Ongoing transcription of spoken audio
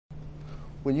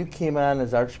When you came on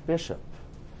as Archbishop,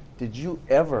 did you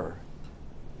ever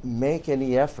make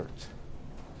any effort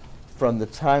from the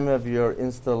time of your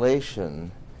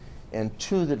installation and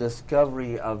to the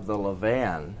discovery of the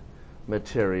Levan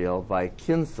material by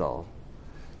Kinsel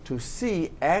to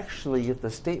see actually if the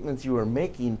statements you were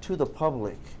making to the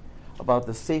public about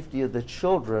the safety of the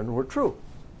children were true?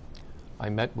 I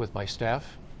met with my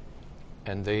staff,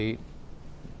 and they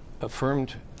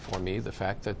affirmed for me the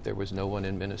fact that there was no one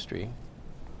in ministry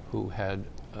who had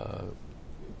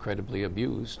credibly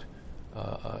abused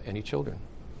any children.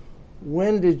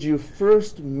 When did you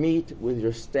first meet with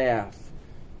your staff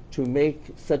to make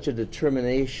such a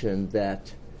determination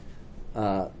that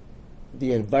the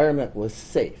environment was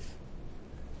safe?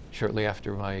 Shortly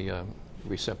after my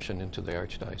reception into the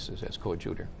Archdiocese as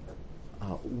coadjutor.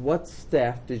 What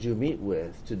staff did you meet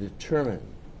with to determine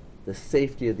the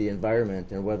safety of the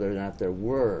environment and whether or not there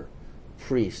were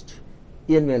priests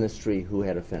in ministry who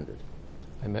had offended?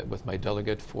 I met with my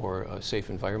delegate for safe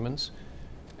environments,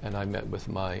 and I met with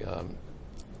my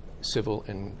civil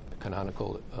and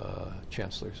canonical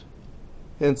chancellors.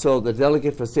 And so the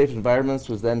delegate for safe environments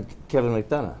was then Kevin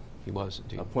McDonough? He was,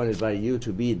 indeed. Appointed by you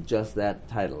to be just that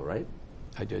title, right?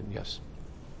 I did, yes.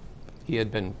 He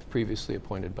had been previously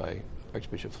appointed by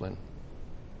Archbishop Flynn.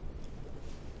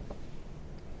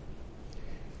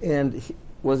 And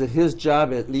was it his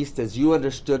job, at least as you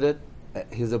understood it,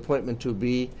 his appointment to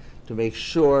be to make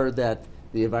sure that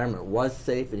the environment was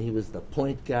safe, and he was the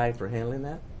point guy for handling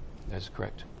that? That's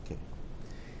correct. Okay.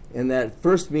 And that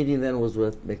first meeting then was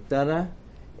with McDonough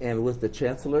and with the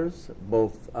chancellors,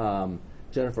 both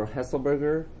Jennifer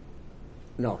Hesselberger.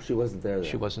 No, she wasn't there then.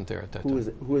 She wasn't there at that Who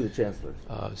time. were the chancellors?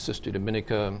 Sister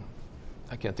Dominica,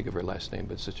 I can't think of her last name,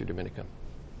 but Sister Dominica,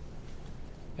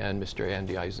 and Mr.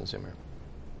 Andy Eisenzimmer.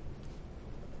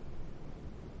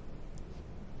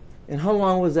 And how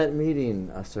long was that meeting,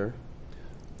 sir?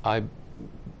 To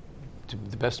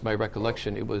the best of my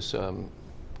recollection, it was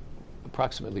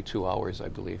approximately 2 hours, I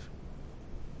believe.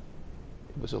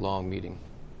 It was a long meeting.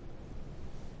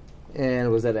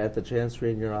 And was that at the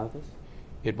chancery in your office?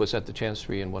 It was at the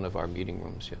chancery in one of our meeting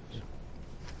rooms, yes.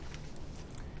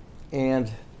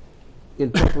 And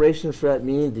in preparation for that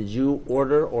meeting, did you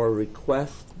order or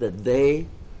request that they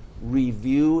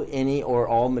review any or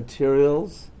all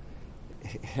materials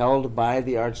held by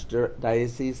the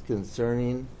Archdiocese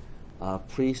concerning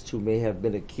priests who may have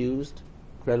been accused,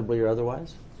 credibly or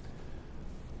otherwise?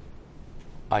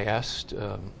 I asked,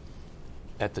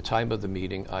 at the time of the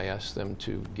meeting, I asked them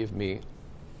to give me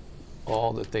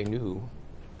all that they knew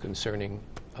concerning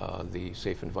the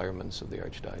safe environments of the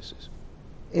Archdiocese.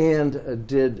 And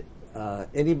did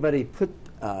anybody put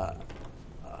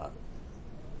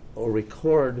or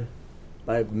record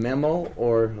by memo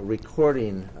or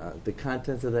recording the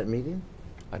contents of that meeting?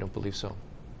 I don't believe so.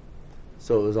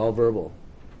 So it was all verbal?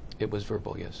 It was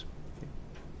verbal, yes.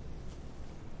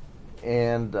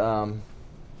 And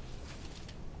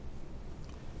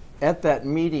at that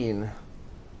meeting,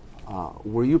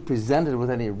 were you presented with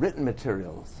any written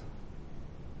materials?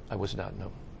 I was not,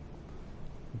 no.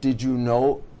 Did you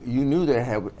know, you knew there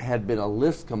had been a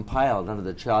list compiled under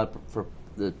the Charter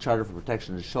for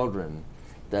Protection of Children,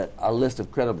 that a list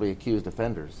of credibly accused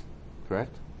offenders,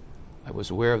 correct? I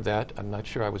was aware of that. I'm not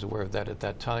sure I was aware of that at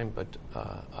that time, but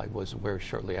I was aware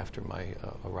shortly after my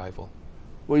arrival.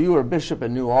 Well, you were bishop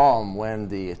in New Ulm when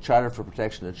the Charter for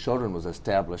Protection of Children was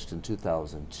established in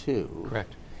 2002.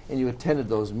 Correct. And you attended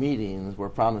those meetings where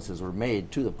promises were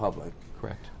made to the public.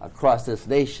 Correct. Across this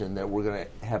nation that we're going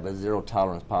to have a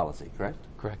zero-tolerance policy, correct?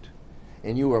 Correct.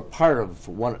 And you were part of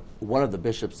one of the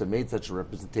bishops that made such a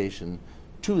representation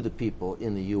to the people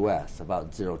in the U.S.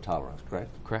 about zero tolerance, correct?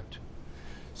 Correct.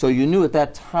 So you knew at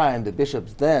that time the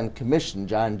bishops then commissioned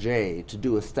John Jay to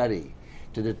do a study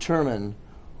to determine,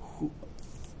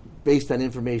 based on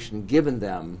information given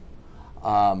them,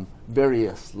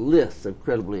 various lists of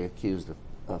credibly accused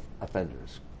of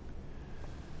offenders.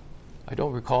 I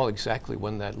don't recall exactly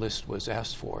when that list was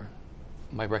asked for.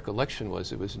 My recollection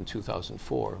was it was in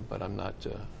 2004, but I'm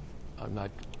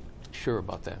not sure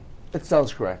about that. It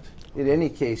sounds correct. In any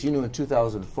case, you knew in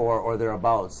 2004 or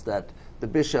thereabouts that the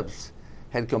bishops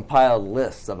had compiled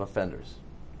lists of offenders,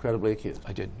 credibly accused.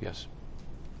 I did, yes.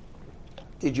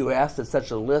 Did you ask that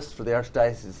such a list for the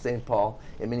Archdiocese of St. Paul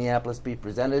in Minneapolis be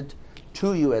presented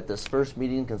to you at this first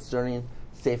meeting concerning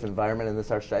safe environment in this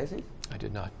Archdiocese? I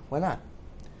did not. Why not?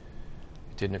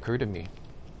 It didn't occur to me.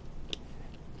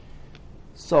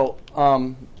 So,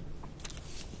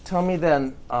 tell me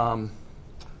then,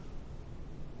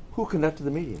 who conducted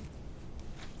the meeting?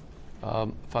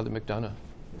 Father McDonough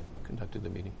conducted the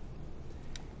meeting.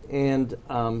 And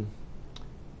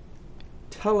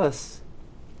tell us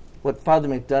what Father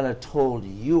McDonough told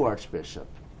you, Archbishop,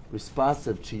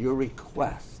 responsive to your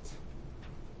request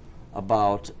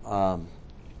about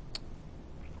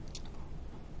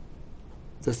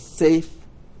the safe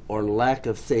or lack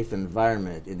of safe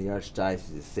environment in the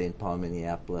Archdiocese of St. Paul,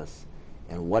 Minneapolis,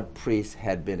 and what priests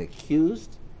had been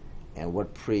accused and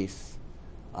what priests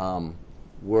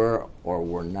were or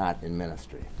were not in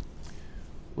ministry.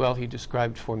 Well, he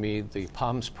described for me the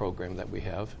PALMS program that we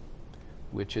have,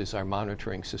 which is our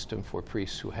monitoring system for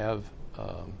priests who have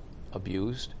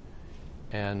abused,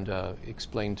 and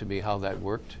explained to me how that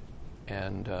worked,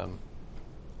 and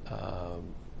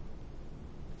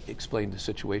explained the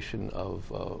situation of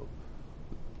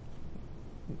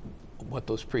what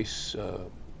those priests,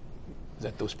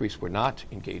 that those priests were not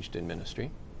engaged in ministry.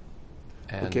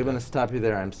 And okay, I'm going to stop you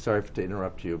there. I'm sorry to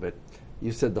interrupt you, but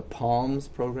you said the PALMS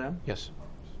program? Yes.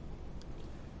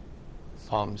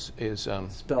 PALMS is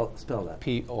spell that.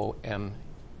 P-O-M-E-S,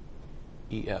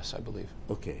 I believe.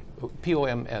 Okay.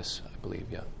 P-O-M-S, I believe,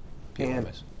 yeah.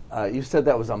 P-O-M-S. And you said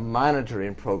that was a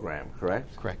monitoring program,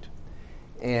 correct? Correct.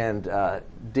 And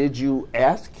did you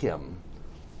ask him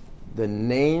the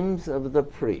names of the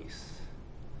priests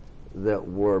that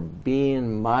were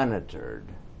being monitored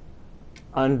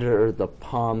under the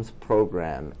PALMS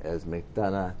program as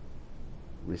McDonough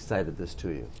recited this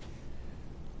to you?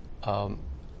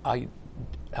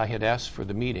 I had asked for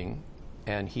the meeting,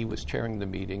 and he was chairing the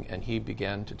meeting, and he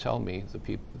began to tell me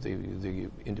the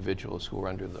individuals who were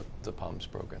under the PALMS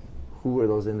program. Who were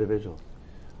those individuals?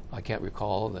 I can't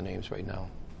recall the names right now.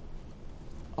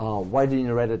 Why didn't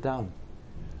you write it down?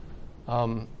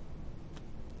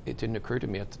 It didn't occur to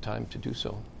me at the time to do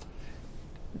so.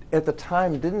 At the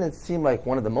time, didn't it seem like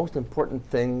one of the most important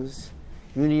things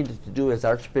you needed to do as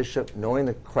Archbishop, knowing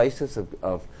the crisis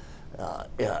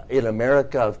in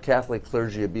America of Catholic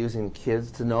clergy abusing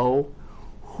kids, to know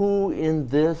who in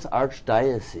this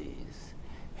archdiocese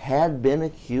had been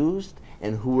accused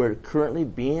and who were currently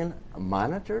being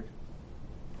monitored?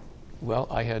 Well,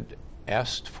 I had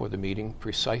asked for the meeting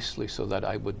precisely so that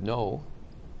I would know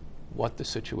what the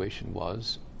situation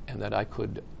was and that I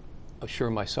could assure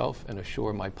myself and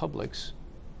assure my publics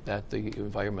that the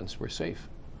environments were safe.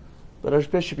 But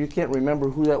Archbishop, you can't remember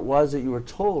who that was that you were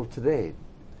told today.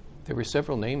 There were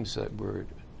several names that were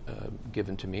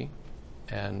given to me,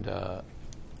 and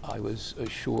I was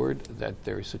assured that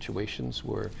their situations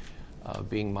were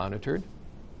being monitored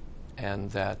and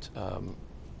that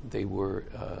they were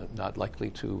not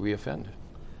likely to reoffend.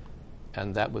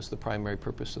 And that was the primary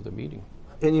purpose of the meeting.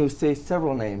 And you say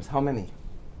several names. How many?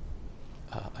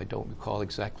 I don't recall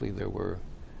exactly. There were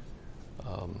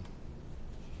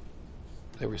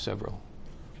several.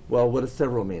 Well, what does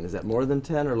several mean? Is that more than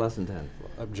 10 or less than 10?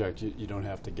 Object. You don't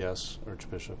have to guess,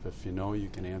 Archbishop. If you know, you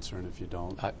can answer, and if you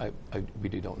don't. I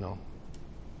really don't know.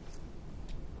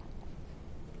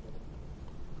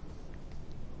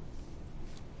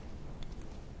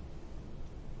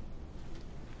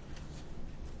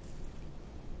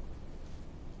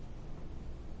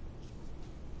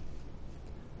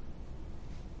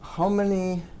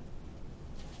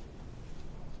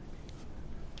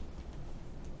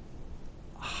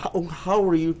 How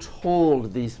were you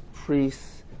told these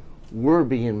priests were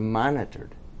being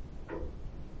monitored?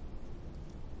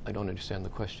 I don't understand the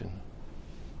question.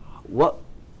 What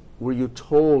were you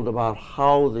told about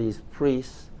how these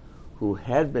priests who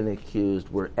had been accused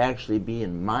were actually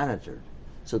being monitored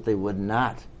so that they would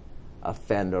not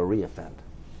offend or reoffend?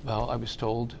 Well, I was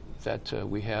told that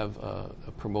we have a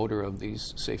promoter of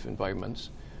these safe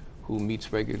environments who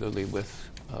meets regularly with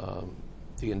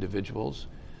the individuals.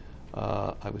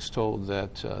 I was told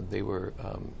that they were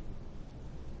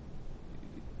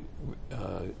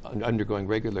undergoing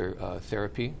regular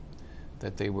therapy,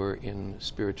 that they were in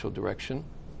spiritual direction,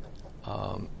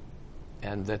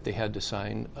 and that they had to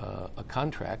sign a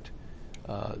contract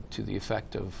to the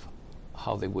effect of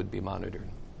how they would be monitored.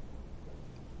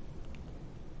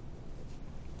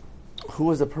 Who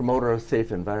was the promoter of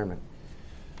safe environment?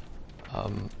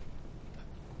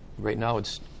 Right now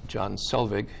it's John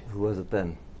Selvig. Who was it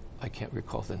then? I can't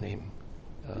recall the name.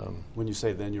 When you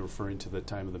say then, you're referring to the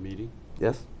time of the meeting?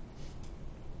 Yes?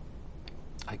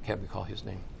 I can't recall his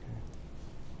name.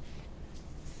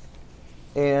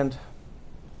 And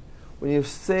when you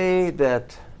say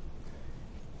that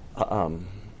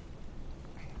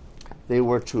they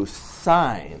were to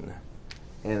sign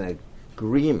an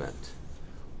agreement,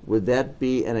 would that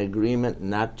be an agreement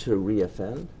not to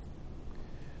reoffend?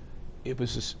 It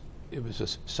was a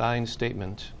signed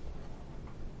statement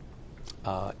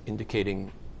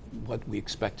indicating what we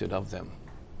expected of them.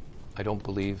 I don't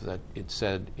believe that it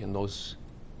said in those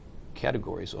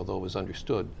categories, although it was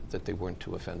understood that they weren't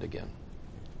to offend again.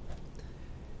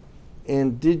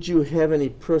 And did you have any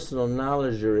personal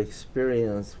knowledge or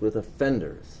experience with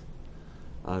offenders,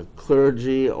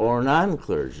 clergy or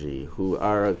non-clergy, who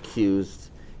are accused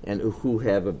and who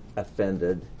have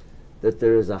offended, that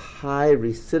there is a high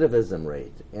recidivism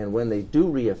rate, and when they do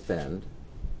reoffend,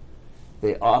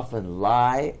 they often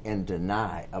lie and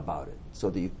deny about it,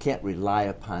 so that you can't rely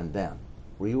upon them?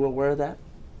 Were you aware of that?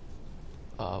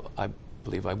 I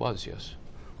believe I was, yes.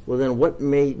 Well, then what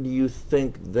made you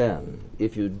think then,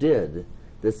 if you did,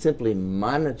 that simply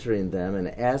monitoring them and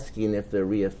asking if they're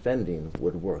reoffending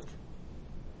would work?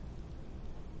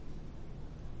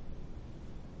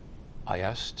 I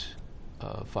asked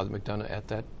Father McDonough at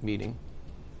that meeting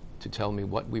to tell me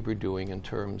what we were doing in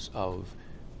terms of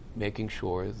making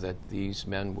sure that these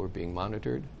men were being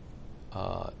monitored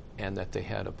and that they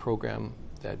had a program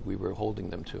that we were holding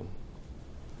them to.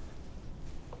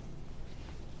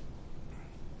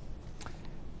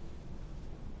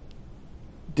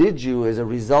 Did you, as a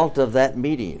result of that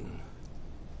meeting,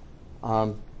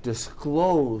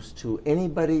 disclose to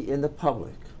anybody in the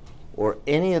public or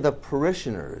any of the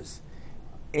parishioners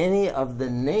any of the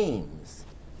names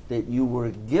that you were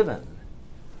given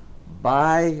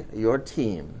by your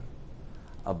team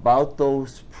about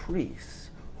those priests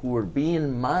who were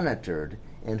being monitored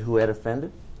and who had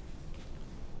offended?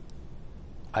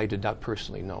 I did not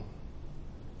personally know.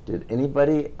 Did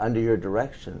anybody under your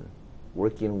direction,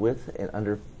 working with and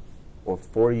under or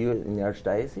for you in the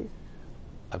Archdiocese?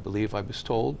 I believe I was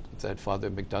told that Father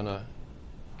McDonough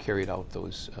carried out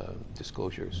those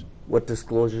disclosures. What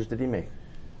disclosures did he make?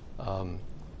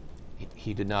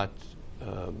 He did not,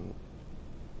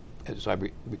 as I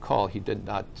recall, he did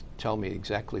not tell me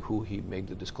exactly who he made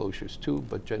the disclosures to,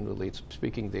 but generally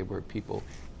speaking, they were people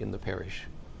in the parish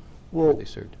where they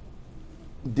served.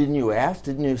 Didn't you ask?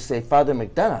 Didn't you say, Father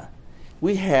McDonough,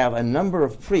 we have a number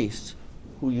of priests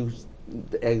who you,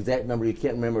 the exact number you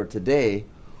can't remember today,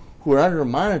 who are under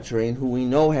monitoring, who we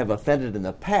know have offended in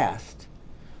the past.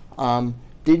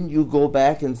 Didn't you go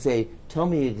back and say, tell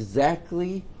me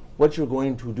exactly what you're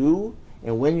going to do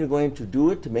and when you're going to do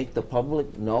it to make the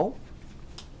public know?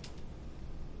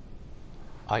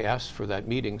 I asked for that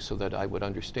meeting so that I would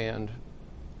understand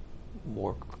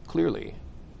more clearly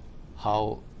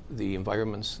how the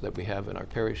environments that we have in our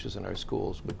parishes and our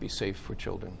schools would be safe for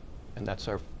children. And that's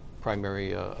our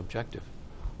primary objective.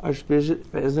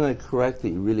 Archbishop, isn't it correct that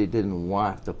you really didn't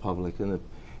want the public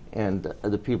and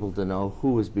the people to know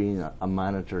who was being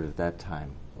monitored at that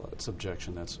time? Well, it's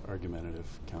objection. That's argumentative,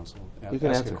 counsel. You can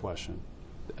ask answer. a question.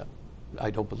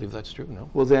 I don't believe that's true, no.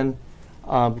 Well then,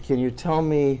 can you tell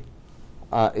me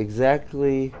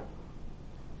exactly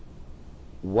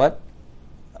what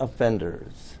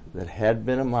offenders that had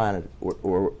been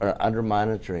or under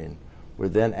monitoring were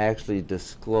then actually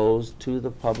disclosed to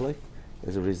the public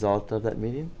as a result of that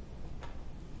meeting?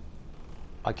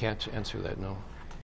 I can't answer that, no.